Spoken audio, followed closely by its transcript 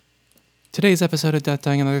Today's episode of Death,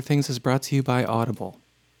 Dying, and Other Things is brought to you by Audible.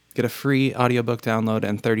 Get a free audiobook download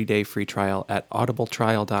and 30-day free trial at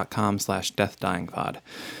audibletrial.com/deathdyingpod.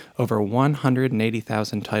 Over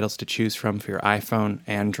 180,000 titles to choose from for your iPhone,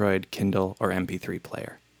 Android, Kindle, or MP3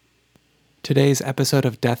 player. Today's episode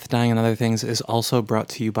of Death, Dying, and Other Things is also brought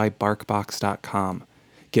to you by BarkBox.com.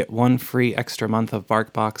 Get one free extra month of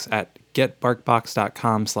BarkBox at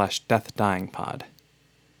getbarkbox.com/deathdyingpod.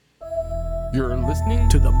 You're listening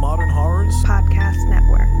to the Modern Horrors Podcast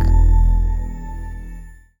Network.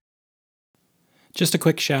 Just a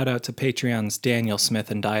quick shout out to Patreon's Daniel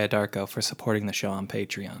Smith and Dia Darko for supporting the show on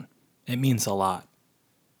Patreon. It means a lot.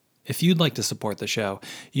 If you'd like to support the show,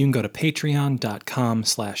 you can go to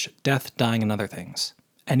patreon.com/death, dying, and other things.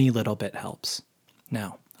 Any little bit helps.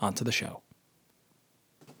 Now, on to the show.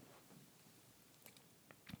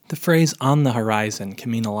 The phrase on the horizon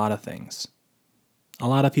can mean a lot of things. A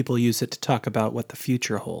lot of people use it to talk about what the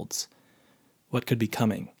future holds, what could be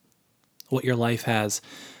coming, what your life has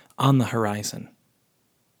on the horizon.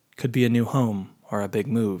 Could be a new home, or a big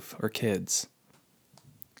move, or kids.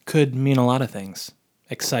 Could mean a lot of things,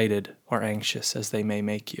 excited or anxious as they may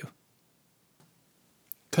make you.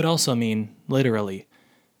 Could also mean, literally,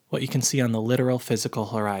 what you can see on the literal physical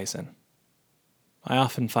horizon. I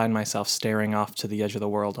often find myself staring off to the edge of the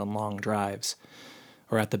world on long drives,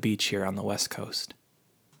 or at the beach here on the West Coast.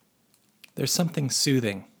 There's something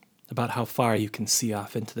soothing about how far you can see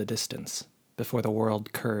off into the distance before the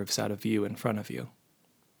world curves out of view in front of you.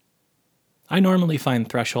 I normally find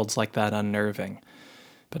thresholds like that unnerving,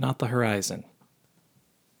 but not the horizon.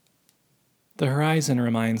 The horizon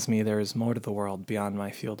reminds me there is more to the world beyond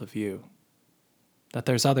my field of view, that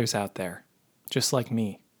there's others out there, just like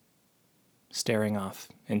me, staring off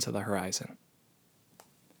into the horizon.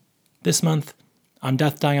 This month, on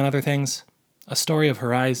Death, Dying, and Other Things, a story of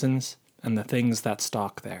horizons and the things that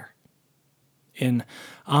stalk there. In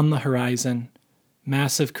On the Horizon,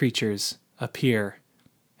 massive creatures appear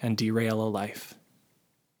and derail a life.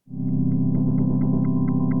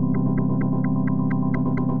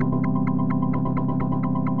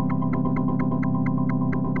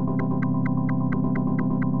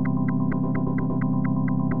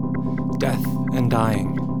 Death and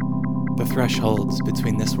dying, the thresholds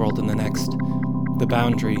between this world and the next, the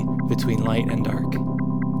boundary between light and dark,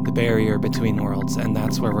 the barrier between worlds, and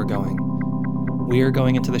that's where we're going. We are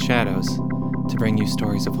going into the shadows to bring you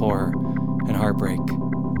stories of horror and heartbreak.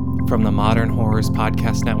 From the Modern Horrors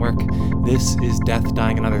Podcast Network, this is Death,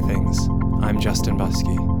 Dying, and Other Things. I'm Justin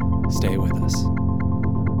Buskey. Stay with us.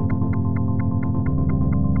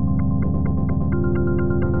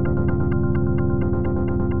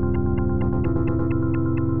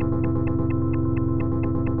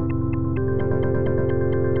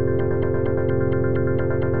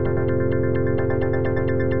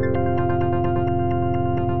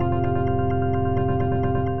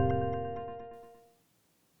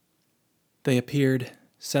 They appeared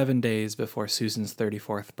 7 days before Susan's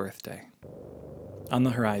 34th birthday. On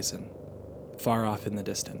the horizon, far off in the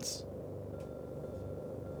distance.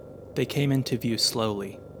 They came into view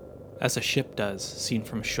slowly, as a ship does seen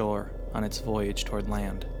from shore on its voyage toward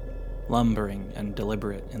land, lumbering and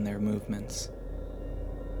deliberate in their movements.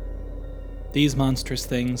 These monstrous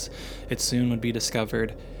things, it soon would be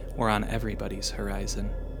discovered, were on everybody's horizon.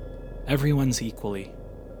 Everyone's equally,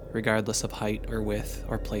 regardless of height or width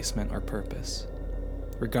or placement or purpose.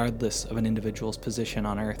 Regardless of an individual's position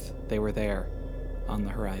on Earth, they were there, on the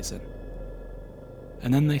horizon.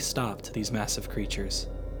 And then they stopped, these massive creatures.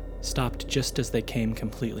 Stopped just as they came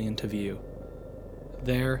completely into view.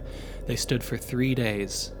 There, they stood for 3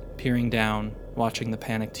 days, peering down, watching the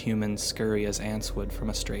panicked humans scurry as ants would from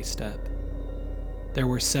a stray step. There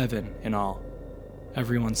were 7 in all.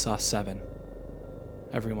 Everyone saw 7.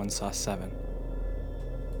 Everyone saw 7.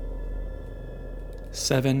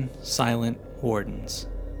 7 silent wardens,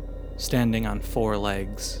 standing on 4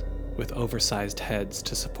 legs, with oversized heads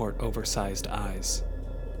to support oversized eyes.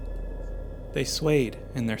 They swayed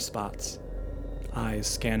in their spots, eyes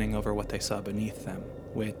scanning over what they saw beneath them,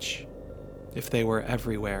 which, if they were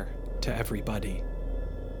everywhere to everybody,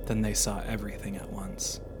 then they saw everything at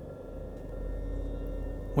once.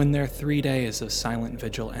 When their 3 days of silent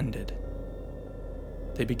vigil ended,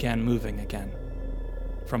 they began moving again,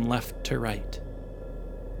 from left to right,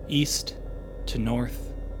 east to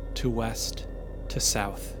north to west to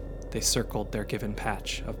south. They circled their given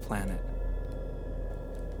patch of planet.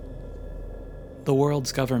 The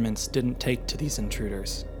world's governments didn't take to these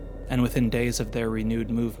intruders, and within days of their renewed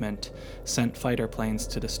movement, sent fighter planes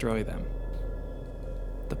to destroy them.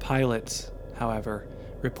 The pilots, however,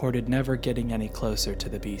 reported never getting any closer to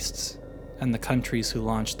the beasts, and the countries who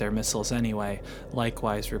launched their missiles anyway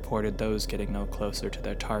likewise reported those getting no closer to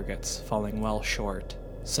their targets, falling well short.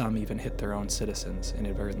 Some even hit their own citizens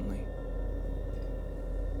inadvertently.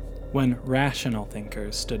 When rational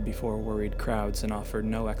thinkers stood before worried crowds and offered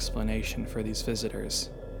no explanation for these visitors,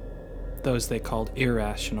 those they called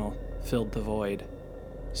irrational filled the void,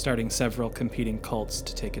 starting several competing cults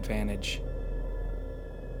to take advantage.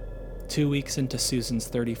 2 weeks into Susan's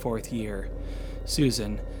 34th year,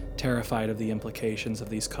 Susan, terrified of the implications of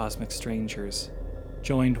these cosmic strangers,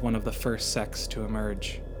 joined one of the first sects to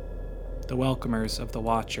emerge. The Welcomers of the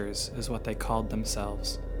Watchers is what they called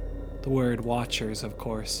themselves. The word Watchers, of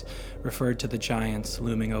course, referred to the giants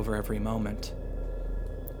looming over every moment.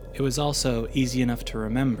 It was also easy enough to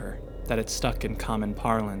remember that it stuck in common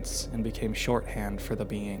parlance and became shorthand for the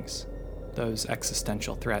beings, those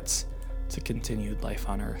existential threats to continued life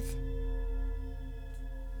on Earth.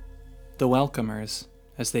 The Welcomers,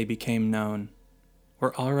 as they became known,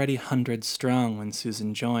 were already hundreds strong when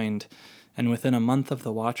Susan joined, and within a month of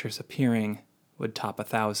the Watchers appearing, would top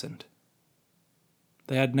 1,000.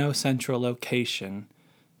 They had no central location,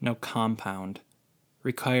 no compound,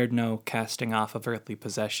 required no casting off of earthly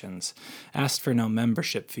possessions, asked for no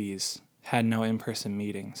membership fees, had no in-person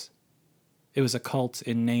meetings. It was a cult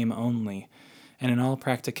in name only, and in all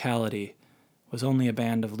practicality, was only a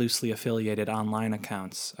band of loosely affiliated online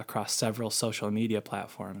accounts across several social media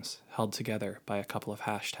platforms held together by a couple of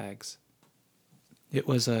hashtags. It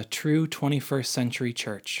was a true 21st century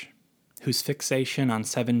church, whose fixation on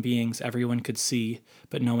 7 beings everyone could see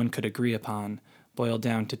but no one could agree upon boiled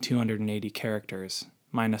down to 280 characters,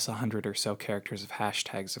 minus 100 or so characters of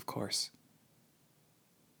hashtags, of course.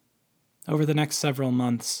 Over the next several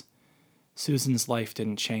months, Susan's life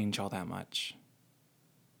didn't change all that much.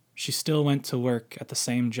 She still went to work at the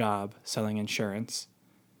same job selling insurance,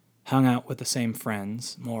 hung out with the same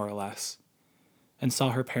friends, more or less, and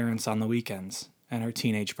saw her parents on the weekends, and her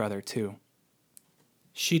teenage brother too.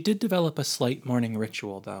 She did develop a slight morning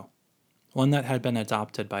ritual, though, one that had been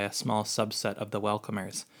adopted by a small subset of the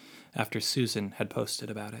Welcomers after Susan had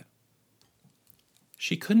posted about it.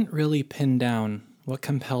 She couldn't really pin down what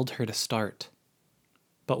compelled her to start,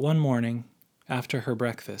 but one morning, after her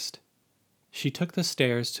breakfast, she took the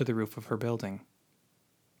stairs to the roof of her building.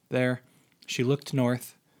 There, she looked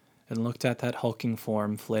north and looked at that hulking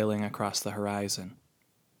form flailing across the horizon.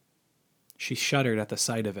 She shuddered at the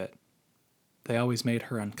sight of it. They always made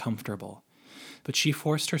her uncomfortable, but she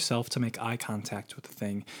forced herself to make eye contact with the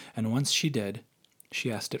thing, and once she did,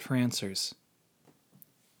 she asked it for answers.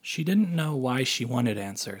 She didn't know why she wanted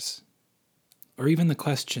answers, or even the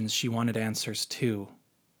questions she wanted answers to,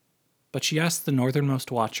 but she asked the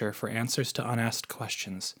northernmost watcher for answers to unasked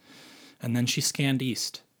questions, and then she scanned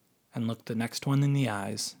east and looked the next one in the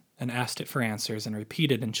eyes and asked it for answers and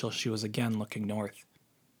repeated until she was again looking north.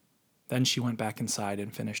 Then she went back inside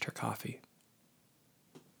and finished her coffee.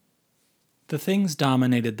 The things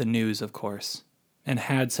dominated the news, of course, and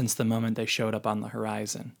had since the moment they showed up on the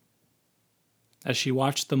horizon. As she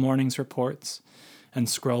watched the morning's reports and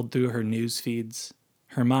scrolled through her news feeds,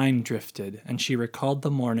 her mind drifted, and she recalled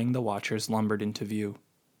the morning the Watchers lumbered into view.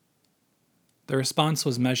 The response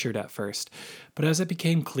was measured at first, but as it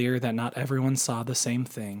became clear that not everyone saw the same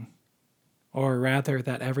thing, or rather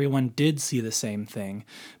that everyone did see the same thing,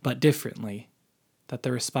 but differently, that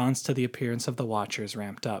the response to the appearance of the Watchers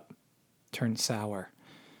ramped up, turned sour,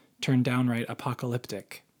 turned downright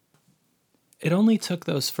apocalyptic. It only took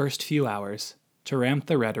those first few hours to ramp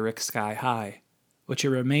the rhetoric sky high, which it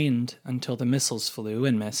remained until the missiles flew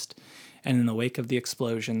and missed, and in the wake of the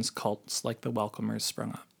explosions, cults like the Welcomers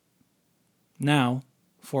sprung up. Now,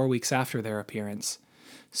 4 weeks after their appearance,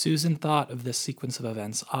 Susan thought of this sequence of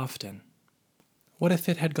events often. What if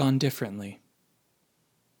it had gone differently?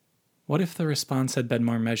 What if the response had been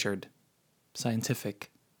more measured,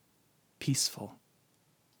 scientific, peaceful?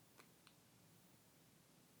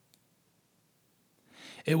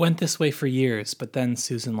 It went this way for years, but then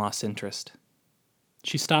Susan lost interest.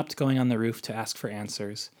 She stopped going on the roof to ask for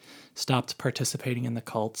answers, stopped participating in the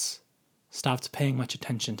cults, stopped paying much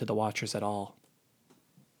attention to the Watchers at all.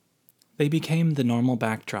 They became the normal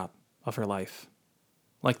backdrop of her life,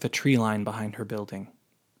 like the tree line behind her building,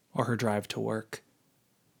 or her drive to work.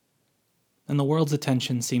 And the world's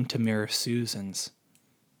attention seemed to mirror Susan's.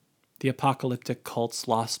 The apocalyptic cults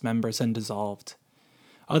lost members and dissolved.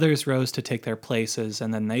 Others rose to take their places,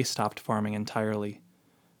 and then they stopped forming entirely,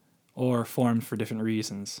 or formed for different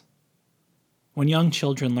reasons. When young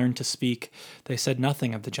children learned to speak, they said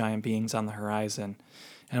nothing of the giant beings on the horizon,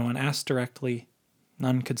 and when asked directly,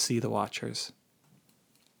 none could see the Watchers.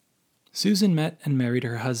 Susan met and married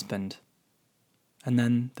her husband. and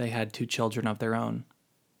then they had 2 children of their own.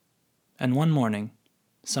 And one morning,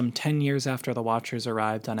 some 10 years after the Watchers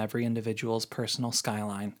arrived on every individual's personal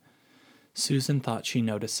skyline, Susan thought she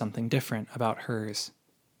noticed something different about hers.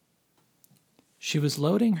 She was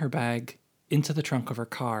loading her bag into the trunk of her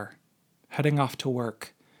car, heading off to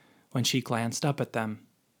work, when she glanced up at them.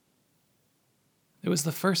 It was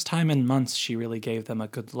the first time in months she really gave them a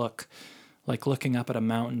good look, like looking up at a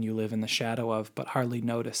mountain you live in the shadow of but hardly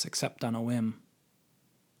notice except on a whim.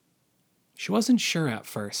 She wasn't sure at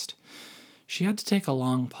first. She had to take a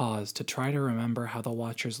long pause to try to remember how the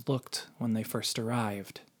Watchers looked when they first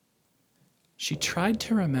arrived. She tried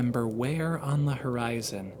to remember where on the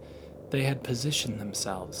horizon they had positioned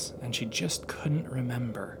themselves, and she just couldn't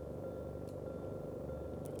remember.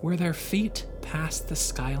 Were their feet past the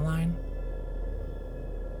skyline?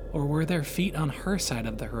 Or were their feet on her side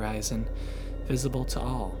of the horizon, visible to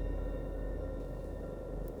all?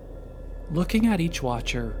 Looking at each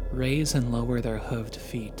Watcher raise and lower their hooved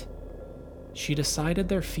feet, she decided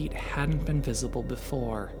their feet hadn't been visible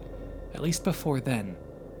before, at least before then.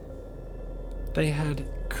 They had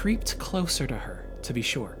creeped closer to her, to be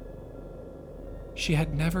sure. She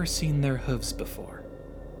had never seen their hooves before.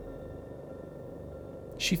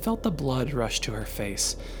 She felt the blood rush to her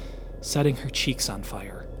face, setting her cheeks on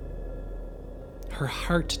fire. Her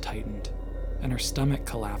heart tightened, and her stomach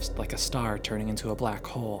collapsed like a star turning into a black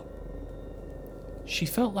hole. She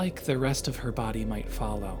felt like the rest of her body might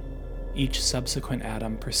follow, each subsequent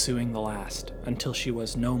atom pursuing the last until she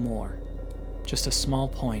was no more, just a small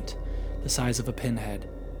point, the size of a pinhead,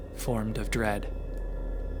 formed of dread.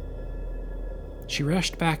 She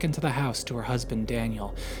rushed back into the house to her husband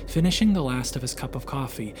Daniel, finishing the last of his cup of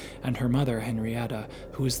coffee, and her mother Henrietta,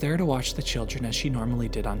 who was there to watch the children as she normally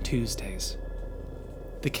did on Tuesdays.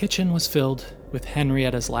 The kitchen was filled with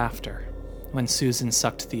Henrietta's laughter when Susan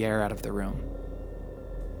sucked the air out of the room.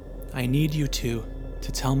 "I need you two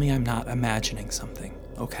to tell me I'm not imagining something,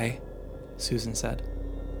 okay?" Susan said.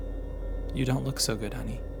 "You don't look so good,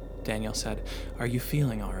 honey," Daniel said. "Are you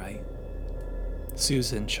feeling all right?"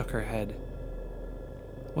 Susan shook her head.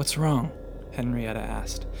 "What's wrong?" Henrietta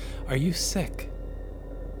asked. "Are you sick?"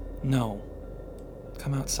 "No."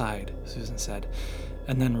 "Come outside," Susan said,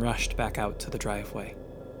 and then rushed back out to the driveway.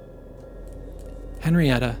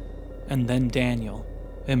 Henrietta, and then Daniel,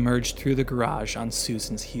 emerged through the garage on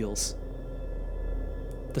Susan's heels.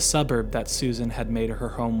 The suburb that Susan had made her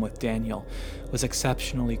home with Daniel was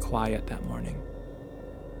exceptionally quiet that morning.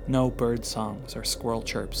 No bird songs or squirrel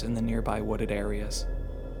chirps in the nearby wooded areas.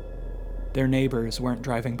 Their neighbors weren't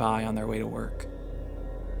driving by on their way to work.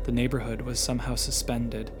 The neighborhood was somehow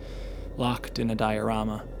suspended, locked in a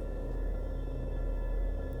diorama.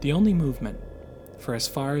 The only movement, for as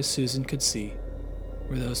far as Susan could see,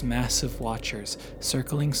 were those massive Watchers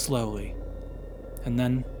circling slowly, and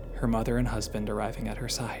then her mother and husband arriving at her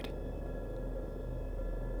side.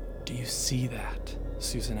 "Do you see that?"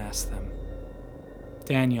 Susan asked them.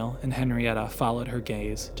 Daniel and Henrietta followed her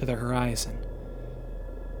gaze to the horizon.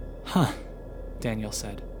 "Huh," Daniel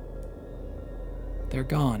said. "They're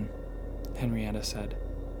gone," Henrietta said.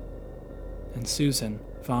 And Susan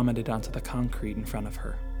vomited onto the concrete in front of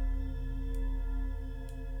her.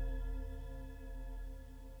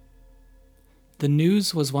 The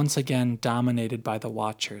news was once again dominated by the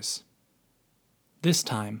Watchers. This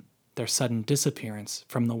time, their sudden disappearance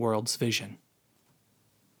from the world's vision.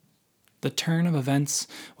 The turn of events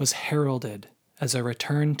was heralded as a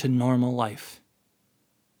return to normal life.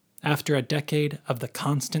 After a decade of the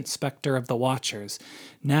constant specter of the Watchers,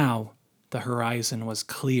 now the horizon was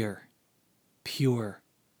clear, pure,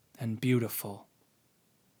 and beautiful.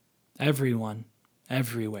 Everyone,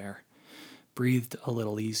 everywhere, breathed a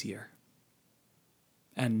little easier.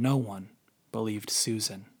 And no one believed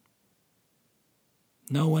Susan.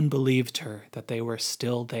 No one believed her that they were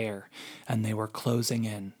still there and they were closing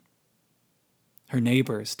in. Her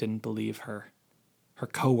neighbors didn't believe her, her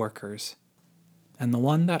coworkers, and the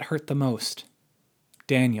one that hurt the most,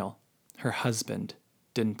 Daniel, her husband,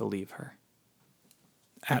 didn't believe her.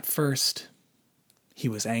 At first, he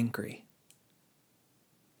was angry.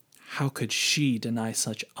 How could she deny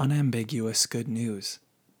such unambiguous good news?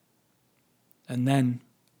 And then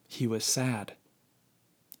he was sad.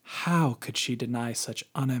 How could she deny such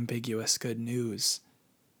unambiguous good news?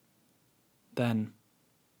 Then,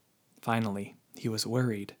 finally, he was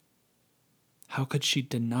worried. How could she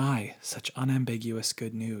deny such unambiguous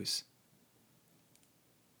good news?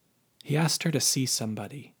 He asked her to see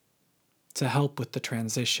somebody, to help with the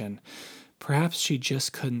transition. Perhaps she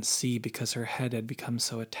just couldn't see because her head had become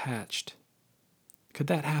so attached. Could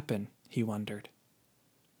that happen, he wondered.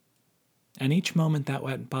 And each moment that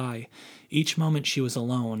went by, each moment she was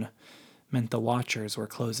alone, meant the watchers were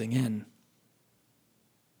closing in.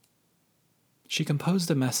 She composed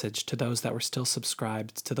a message to those that were still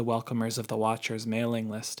subscribed to the Welcomers of the Watchers mailing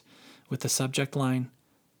list with the subject line,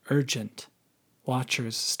 "Urgent,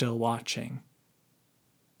 Watchers still watching."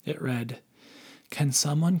 It read, "Can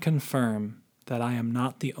someone confirm that I am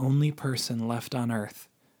not the only person left on Earth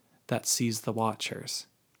that sees the Watchers?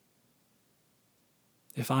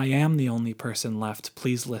 If I am the only person left,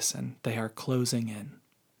 please listen. They are closing in."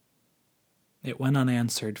 It went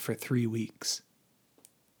unanswered for 3 weeks.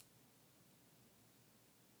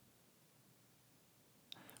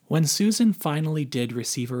 When Susan finally did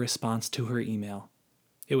receive a response to her email,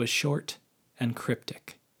 it was short and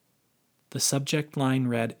cryptic. The subject line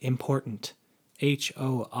read, "Important,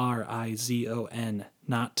 HORIZON,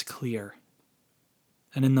 not clear."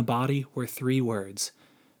 And in the body were 3 words,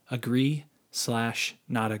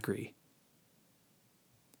 agree/not agree.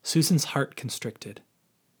 Susan's heart constricted.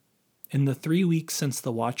 In the 3 weeks since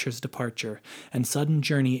the Watcher's departure and sudden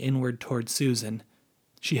journey inward toward Susan,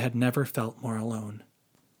 she had never felt more alone.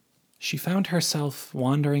 She found herself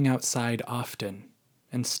wandering outside often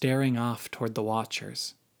and staring off toward the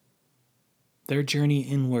Watchers. Their journey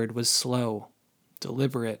inward was slow,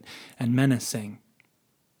 deliberate, and menacing.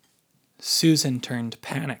 Susan turned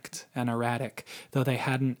panicked and erratic, though they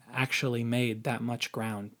hadn't actually made that much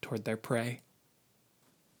ground toward their prey.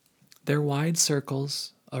 Their wide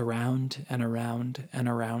circles around and around and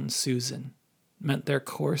around Susan meant their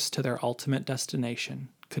course to their ultimate destination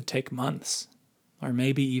could take months, or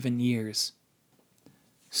maybe even years.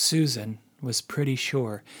 Susan was pretty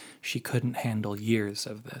sure she couldn't handle years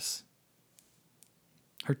of this.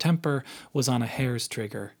 Her temper was on a hair's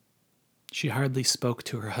trigger. She hardly spoke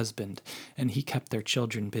to her husband, and he kept their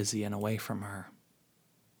children busy and away from her.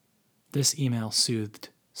 This email soothed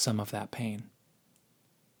some of that pain.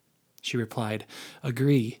 She replied,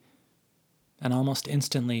 "Agree," and almost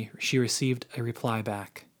instantly she received a reply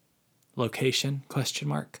back. "Location?" ?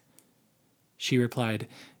 She replied,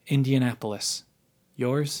 "Indianapolis.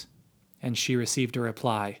 Yours?" And she received a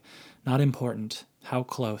reply, "Not important. How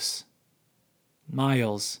close?"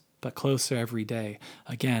 "Miles, but closer every day."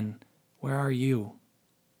 Again, "Where are you?"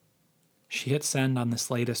 She hit send on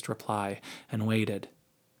this latest reply and waited,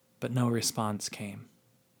 but no response came.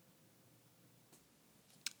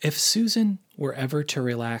 If Susan were ever to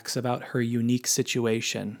relax about her unique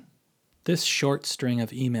situation, this short string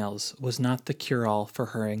of emails was not the cure-all for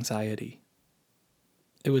her anxiety.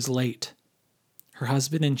 It was late. Her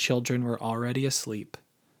husband and children were already asleep.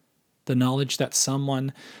 The knowledge that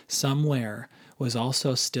someone, somewhere, was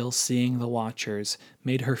also still seeing the Watchers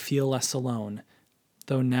made her feel less alone,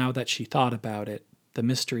 though now that she thought about it, the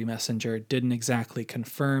mystery messenger didn't exactly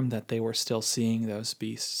confirm that they were still seeing those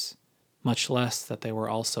beasts, much less that they were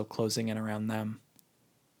also closing in around them.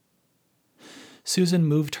 Susan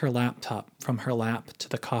moved her laptop from her lap to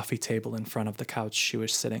the coffee table in front of the couch she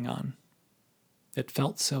was sitting on. It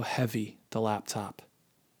felt so heavy, the laptop,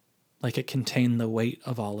 like it contained the weight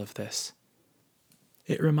of all of this.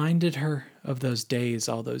 It reminded her of those days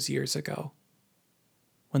all those years ago,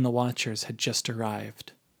 when the Watchers had just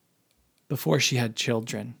arrived, before she had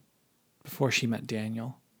children, before she met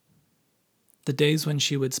Daniel. The days when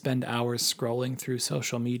she would spend hours scrolling through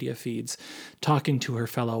social media feeds, talking to her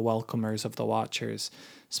fellow welcomers of the Watchers,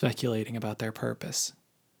 speculating about their purpose.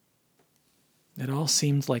 It all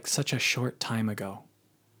seemed like such a short time ago,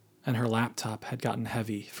 and her laptop had gotten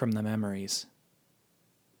heavy from the memories.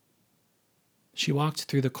 She walked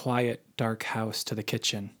through the quiet, dark house to the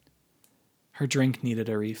kitchen. Her drink needed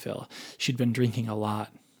a refill. She'd been drinking a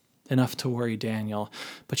lot, enough to worry Daniel,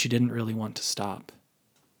 but she didn't really want to stop.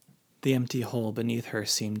 The empty hole beneath her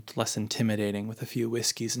seemed less intimidating with a few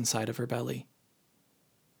whiskeys inside of her belly.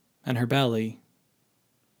 And her belly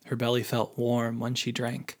felt warm when she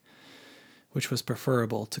drank, which was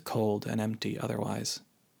preferable to cold and empty otherwise.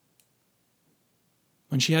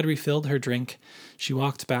 When she had refilled her drink, she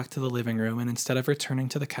walked back to the living room and instead of returning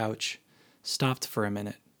to the couch, stopped for a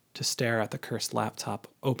minute to stare at the cursed laptop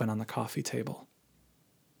open on the coffee table.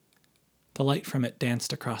 The light from it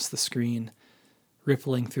danced across the screen,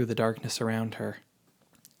 rippling through the darkness around her.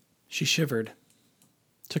 She shivered,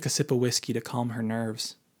 took a sip of whiskey to calm her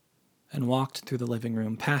nerves, and walked through the living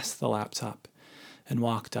room past the laptop and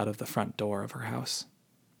walked out of the front door of her house.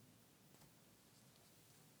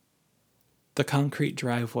 The concrete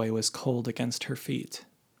driveway was cold against her feet.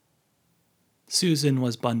 Susan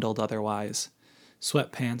was bundled otherwise.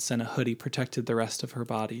 Sweatpants and a hoodie protected the rest of her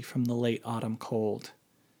body from the late autumn cold,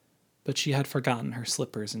 but she had forgotten her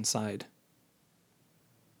slippers inside.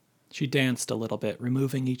 She danced a little bit,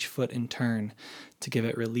 removing each foot in turn to give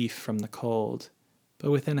it relief from the cold,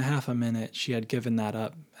 but within half a minute she had given that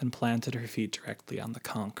up and planted her feet directly on the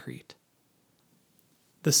concrete.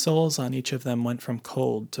 The soles on each of them went from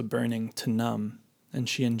cold to burning to numb, and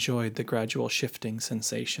she enjoyed the gradual shifting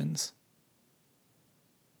sensations.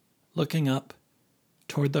 Looking up,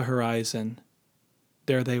 toward the horizon,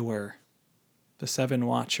 there they were, the 7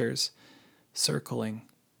 watchers, circling.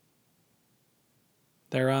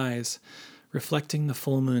 Their eyes, reflecting the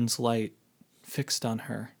full moon's light, fixed on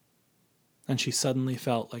her, and she suddenly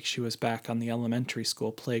felt like she was back on the elementary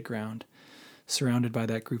school playground, surrounded by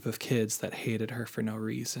that group of kids that hated her for no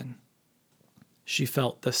reason. She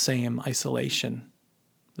felt the same isolation,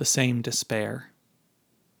 the same despair,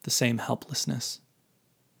 the same helplessness.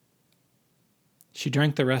 She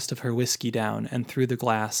drank the rest of her whiskey down and threw the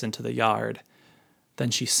glass into the yard.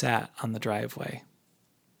 Then she sat on the driveway.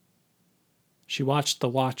 She watched the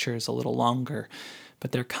watchers a little longer,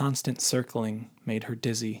 but their constant circling made her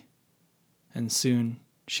dizzy, and soon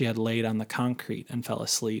she had laid on the concrete and fell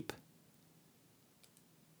asleep.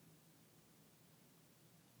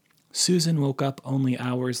 Susan woke up only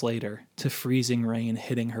hours later to freezing rain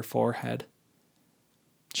hitting her forehead.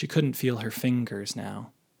 She couldn't feel her fingers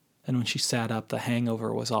now, and when she sat up, the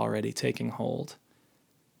hangover was already taking hold.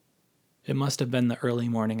 It must have been the early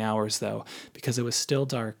morning hours, though, because it was still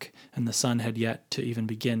dark and the sun had yet to even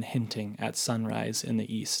begin hinting at sunrise in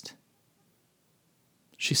the east.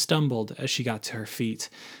 She stumbled as she got to her feet,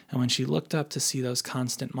 and when she looked up to see those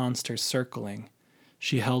constant monsters circling,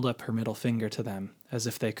 she held up her middle finger to them as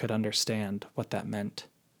if they could understand what that meant.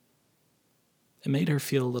 It made her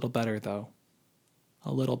feel a little better, though.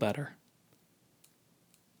 A little better.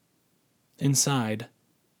 Inside,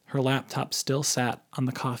 her laptop still sat on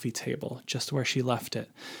the coffee table, just where she left it,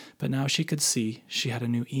 but now she could see she had a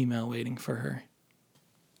new email waiting for her.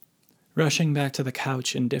 Rushing back to the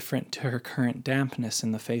couch, indifferent to her current dampness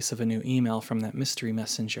in the face of a new email from that mystery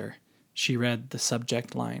messenger, she read the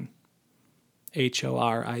subject line,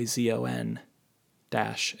 HORIZON -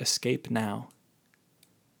 escape now.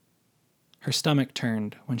 Her stomach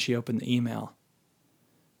turned when she opened the email.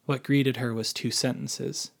 What greeted her was 2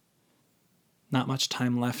 sentences. Not much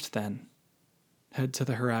time left then. Head to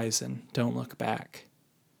the horizon, don't look back.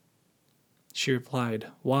 She replied,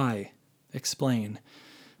 why? Explain,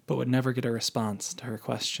 but would never get a response to her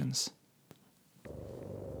questions.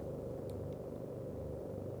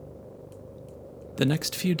 The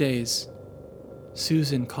next few days,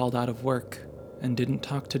 Susan called out of work and didn't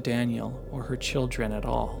talk to Daniel or her children at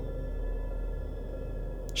all.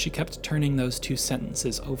 She kept turning those 2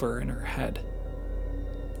 sentences over in her head.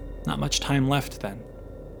 Not much time left then.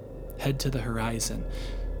 Head to the horizon.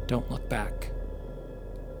 Don't look back.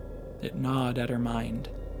 It gnawed at her mind,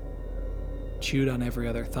 chewed on every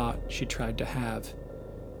other thought she tried to have,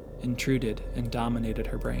 intruded and dominated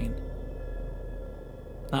her brain.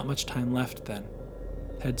 Not much time left then.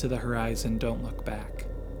 Head to the horizon. Don't look back.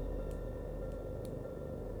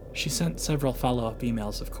 She sent several follow-up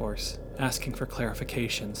emails, of course, asking for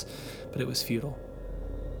clarifications, but it was futile.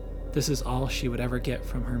 This is all she would ever get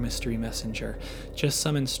from her mystery messenger, just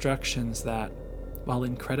some instructions that, while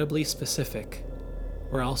incredibly specific,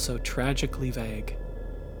 were also tragically vague.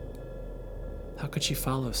 How could she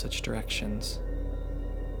follow such directions?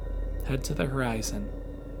 Head to the horizon,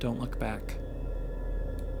 don't look back.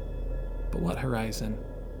 But what horizon?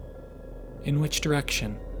 In which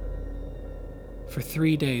direction? For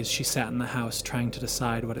 3 days she sat in the house trying to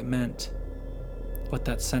decide what it meant, what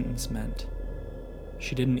that sentence meant.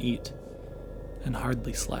 She didn't eat, and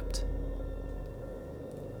hardly slept.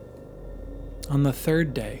 On the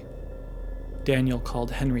 3rd day, Daniel called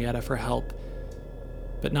Henrietta for help,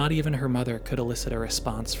 but not even her mother could elicit a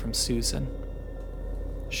response from Susan.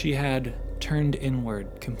 She had turned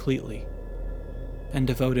inward completely, and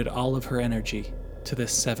devoted all of her energy to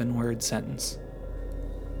this 7-word sentence.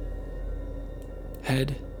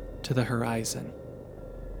 Head to the horizon.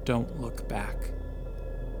 Don't look back.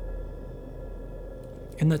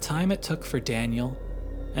 In the time it took for Daniel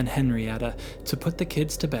and Henrietta to put the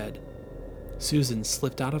kids to bed, Susan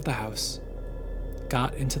slipped out of the house,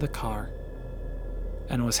 got into the car,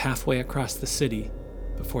 and was halfway across the city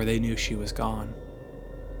before they knew she was gone.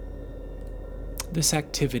 This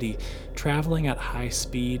activity, traveling at high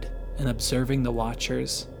speed and observing the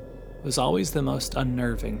watchers, was always the most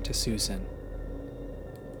unnerving to Susan.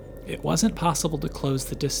 It wasn't possible to close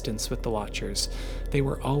the distance with the watchers. They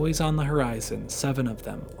were always on the horizon, 7 of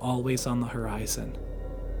them, always on the horizon.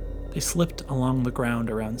 They slipped along the ground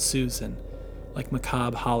around Susan, like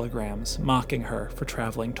macabre holograms, mocking her for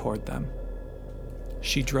traveling toward them.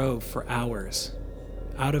 She drove for hours,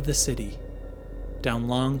 out of the city, down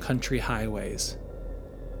long country highways.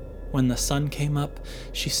 When the sun came up,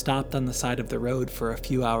 she stopped on the side of the road for a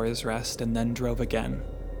few hours' rest and then drove again.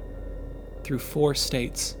 Through 4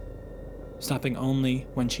 states, stopping only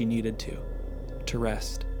when she needed to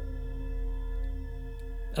rest.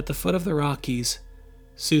 At the foot of the Rockies,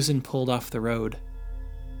 Susan pulled off the road.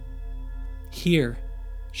 Here,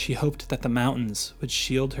 she hoped that the mountains would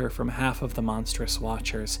shield her from half of the monstrous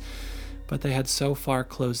watchers, but they had so far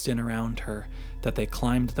closed in around her that they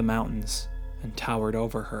climbed the mountains and towered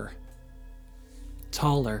over her,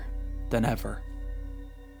 taller than ever.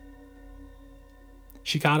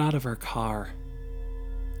 She got out of her car,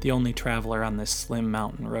 the only traveler on this slim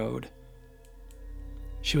mountain road.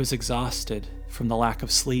 She was exhausted from the lack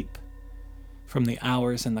of sleep, from the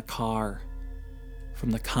hours in the car,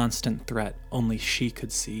 from the constant threat only she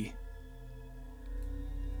could see.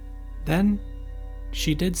 Then,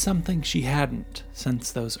 she did something she hadn't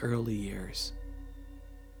since those early years.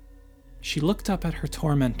 She looked up at her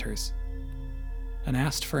tormentors and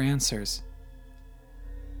asked for answers.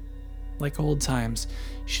 Like old times,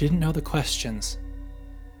 she didn't know the questions,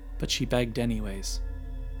 but she begged anyways.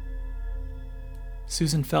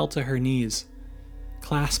 Susan fell to her knees,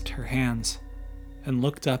 clasped her hands, and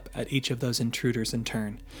looked up at each of those intruders in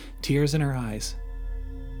turn, tears in her eyes,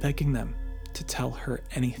 begging them to tell her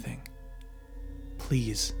anything.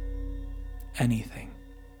 Please, anything.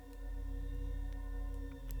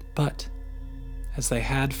 But, as they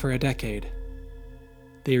had for a decade,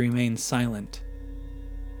 they remained silent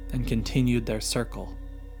and continued their circle,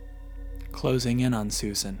 closing in on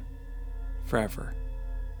Susan forever.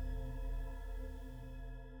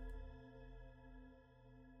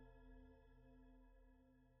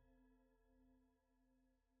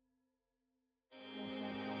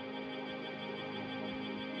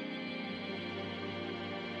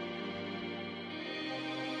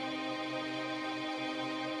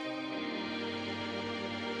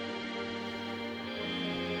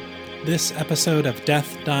 This episode of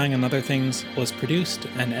Death, Dying, and Other Things was produced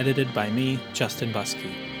and edited by me, Justin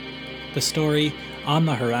Buskey. The story, On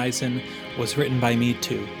the Horizon, was written by me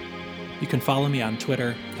too. You can follow me on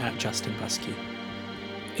Twitter at Justin Buskey.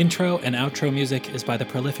 Intro and outro music is by the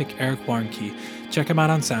prolific Eric Warnke. Check him out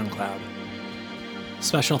on SoundCloud.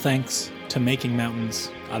 Special thanks to Making Mountains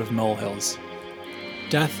out of molehills.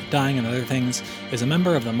 Death, Dying, and Other Things is a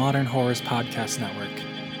member of the Modern Horrors Podcast Network.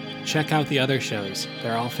 Check out the other shows.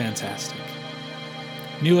 They're all fantastic.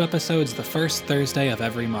 New episodes the first Thursday of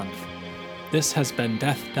every month. This has been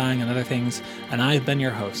Death, Dying, and Other Things, and I've been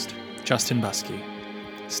your host, Justin Buskey.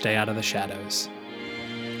 Stay out of the shadows.